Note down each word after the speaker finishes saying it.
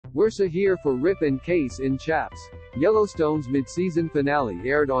We're so here for Rip and Case in Chaps. Yellowstone's mid-season finale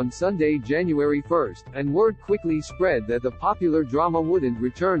aired on Sunday, January 1st, and word quickly spread that the popular drama wouldn't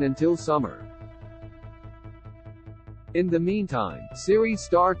return until summer. In the meantime, series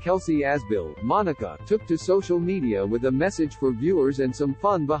star Kelsey Asbille, Monica, took to social media with a message for viewers and some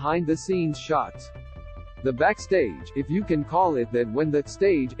fun behind-the-scenes shots. The backstage, if you can call it that when the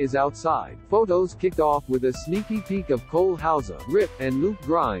stage is outside, photos kicked off with a sneaky peek of Cole Hauser, Rip, and Luke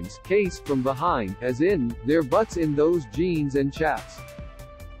Grimes, Case, from behind, as in, their butts in those jeans and chaps.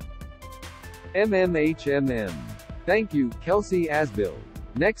 MMHMM. Thank you, Kelsey Asbille.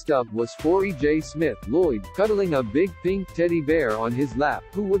 Next up was Forey J. Smith, Lloyd, cuddling a big pink teddy bear on his lap.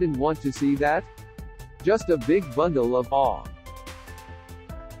 Who wouldn't want to see that? Just a big bundle of awe.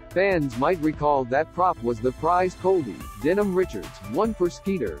 Fans might recall that prop was the prize Colby, Denham Richards, won for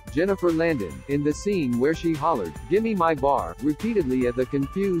Skeeter, Jennifer Landon, in the scene where she hollered, "Gimme my bar," repeatedly at the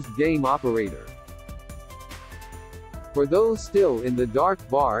confused game operator. For those still in the dark,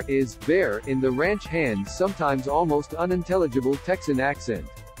 bar is bear in the ranch hand's sometimes almost unintelligible Texan accent.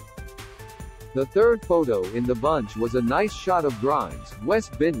 The third photo in the bunch was a nice shot of Grimes, Wes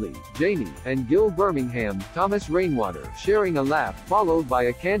Bentley, Jamie, and Gil Birmingham, Thomas Rainwater, sharing a laugh, followed by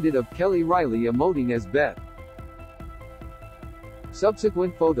a candid of Kelly Riley emoting as Beth.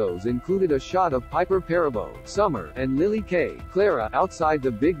 Subsequent photos included a shot of Piper Perabo, Summer, and Lily K. Clara outside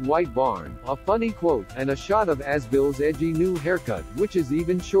the big white barn, a funny quote, and a shot of Asbille's edgy new haircut, which is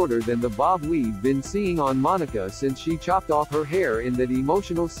even shorter than the bob we've been seeing on Monica since she chopped off her hair in that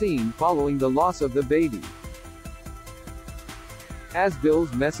emotional scene following the loss of the baby.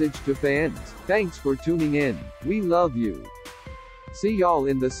 Asbille's message to fans: thanks for tuning in. We love you. See y'all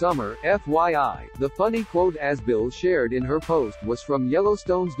in the summer, FYI. The funny quote Asbille shared in her post was from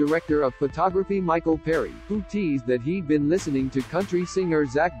Yellowstone's director of photography Michael Perry, who teased that he'd been listening to country singer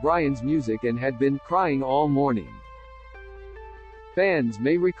Zach Bryan's music and had been crying all morning. Fans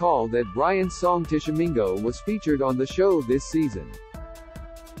may recall that Bryan's song Tishomingo was featured on the show this season.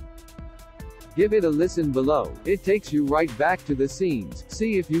 Give it a listen below. It takes you right back to the scenes.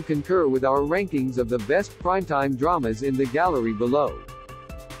 See if you concur with our rankings of the best primetime dramas in the gallery below.